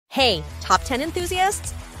Hey, Top 10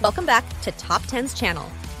 enthusiasts! Welcome back to Top 10's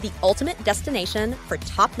channel, the ultimate destination for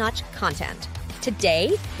top-notch content.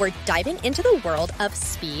 Today, we're diving into the world of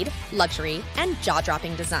speed, luxury, and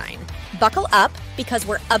jaw-dropping design. Buckle up because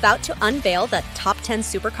we're about to unveil the top 10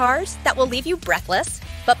 supercars that will leave you breathless.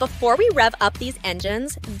 But before we rev up these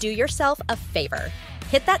engines, do yourself a favor.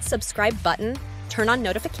 Hit that subscribe button, turn on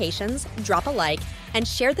notifications, drop a like, and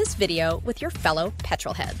share this video with your fellow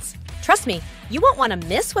petrol heads. Trust me, you won't want to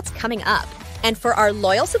miss what's coming up. And for our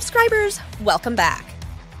loyal subscribers, welcome back.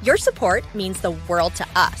 Your support means the world to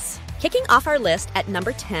us. Kicking off our list at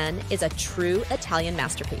number 10 is a true Italian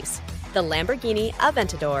masterpiece, the Lamborghini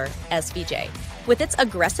Aventador SVJ. With its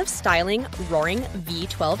aggressive styling, roaring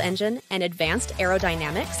V12 engine, and advanced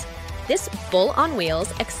aerodynamics, this bull on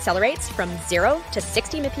wheels accelerates from 0 to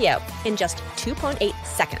 60 mph in just 2.8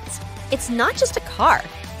 seconds. It's not just a car,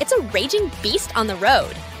 it's a raging beast on the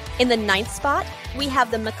road. In the 9th spot, we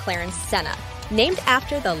have the McLaren Senna. Named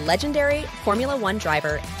after the legendary Formula One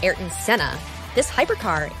driver Ayrton Senna, this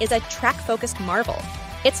hypercar is a track-focused marvel.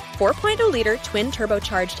 Its 4.0-liter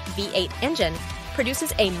twin-turbocharged V8 engine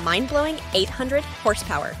produces a mind-blowing 800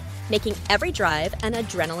 horsepower, making every drive an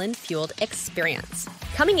adrenaline-fueled experience.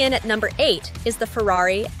 Coming in at number 8 is the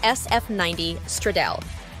Ferrari SF90 Stradale,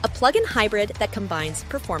 a plug-in hybrid that combines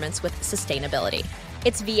performance with sustainability.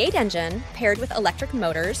 Its V8 engine, paired with electric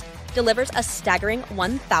motors, delivers a staggering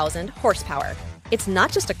 1,000 horsepower. It's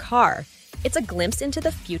not just a car, it's a glimpse into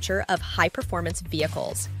the future of high-performance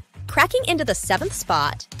vehicles. Cracking into the 7th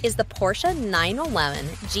spot is the Porsche 911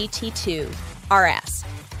 GT2 RS,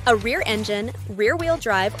 a rear-engine, rear-wheel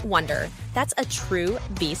drive wonder that's a true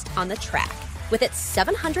beast on the track. With its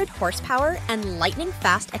 700 horsepower and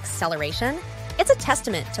lightning-fast acceleration, it's a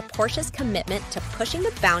testament to Porsche's commitment to pushing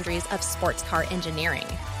the boundaries of sports car engineering.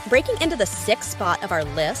 Breaking into the 6th spot of our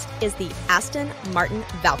list is the Aston Martin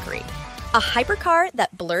Valkyrie, a hypercar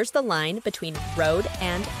that blurs the line between road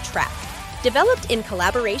and track. Developed in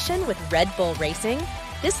collaboration with Red Bull Racing,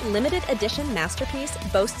 this limited edition masterpiece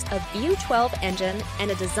boasts a V12 engine and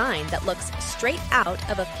a design that looks straight out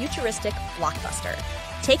of a futuristic blockbuster.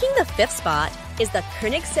 Taking the 5th spot is the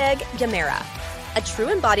Koenigsegg Gemera, a true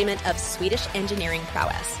embodiment of Swedish engineering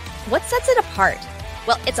prowess. What sets it apart?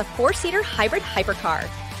 Well, it's a 4-seater hybrid hypercar.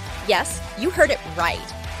 Yes, you heard it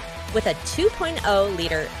right. With a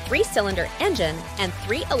 2.0-liter 3-cylinder engine and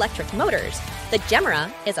 3 electric motors, the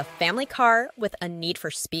Gemera is a family car with a need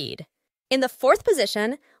for speed. In the 4th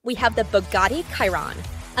position, we have the Bugatti Chiron,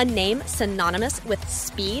 a name synonymous with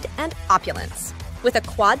speed and opulence. With a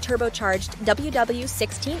quad-turbocharged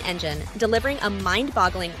WW16 engine delivering a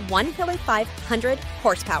mind-boggling 1,500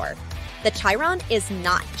 horsepower, the Chiron is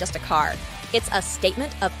not just a car, it's a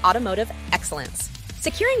statement of automotive excellence.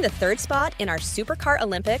 Securing the 3rd spot in our Supercar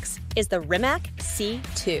Olympics is the Rimac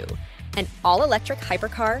C2, an all-electric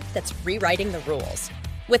hypercar that's rewriting the rules.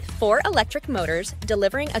 With 4 electric motors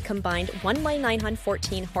delivering a combined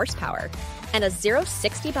 1,914 horsepower and a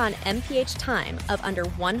 0-60 mph time of under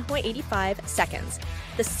 1.85 seconds,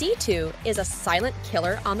 the C2 is a silent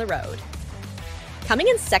killer on the road. Coming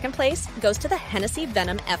in 2nd place goes to the Hennessy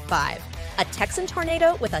Venom F5, a Texan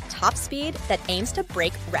tornado with a top speed that aims to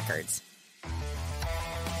break records.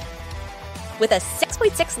 With a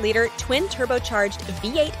 6.6-liter twin-turbocharged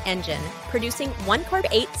V8 engine producing 1 Corb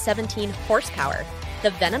 817 horsepower,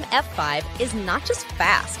 the Venom F5 is not just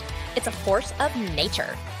fast, it's a force of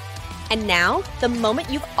nature. And now, the moment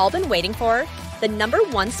you've all been waiting for, the number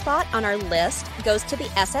 1 spot on our list goes to the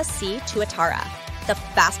SSC Tuatara, the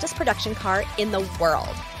fastest production car in the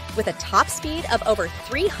world. With a top speed of over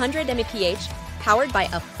 300 mph, powered by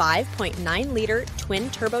a 5.9-liter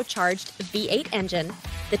twin-turbocharged V8 engine,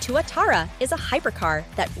 the Tuatara is a hypercar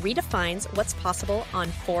that redefines what's possible on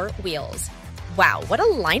 4 wheels. Wow, what a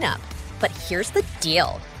lineup! But here's the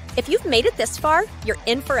deal. If you've made it this far, you're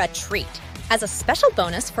in for a treat. As a special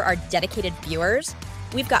bonus for our dedicated viewers,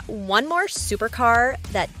 we've got one more supercar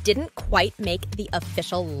that didn't quite make the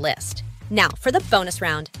official list. Now, for the bonus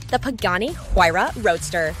round, the Pagani Huayra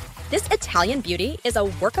Roadster. This Italian beauty is a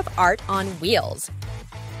work of art on wheels.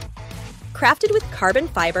 Crafted with carbon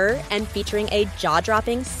fiber and featuring a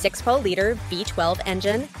jaw-dropping 6.0-liter V12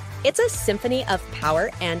 engine, it's a symphony of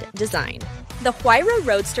power and design. The Huayra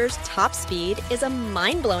Roadster's top speed is a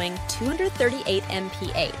mind-blowing 238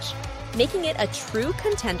 mph, making it a true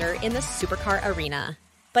contender in the supercar arena.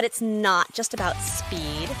 But it's not just about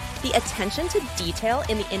speed. The attention to detail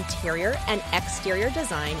in the interior and exterior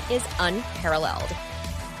design is unparalleled.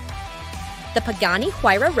 The Pagani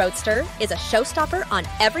Huayra Roadster is a showstopper on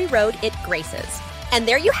every road it graces. And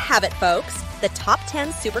there you have it, folks, the top 10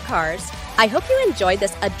 supercars. I hope you enjoyed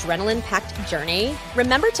this adrenaline-packed journey.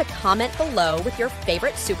 Remember to comment below with your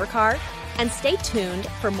favorite supercar and stay tuned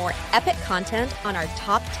for more epic content on our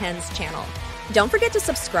Top Tenz channel. Don't forget to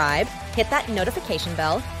subscribe, hit that notification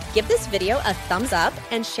bell, give this video a thumbs up,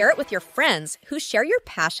 and share it with your friends who share your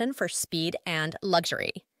passion for speed and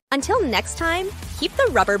luxury. Until next time, keep the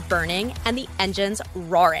rubber burning and the engines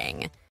roaring.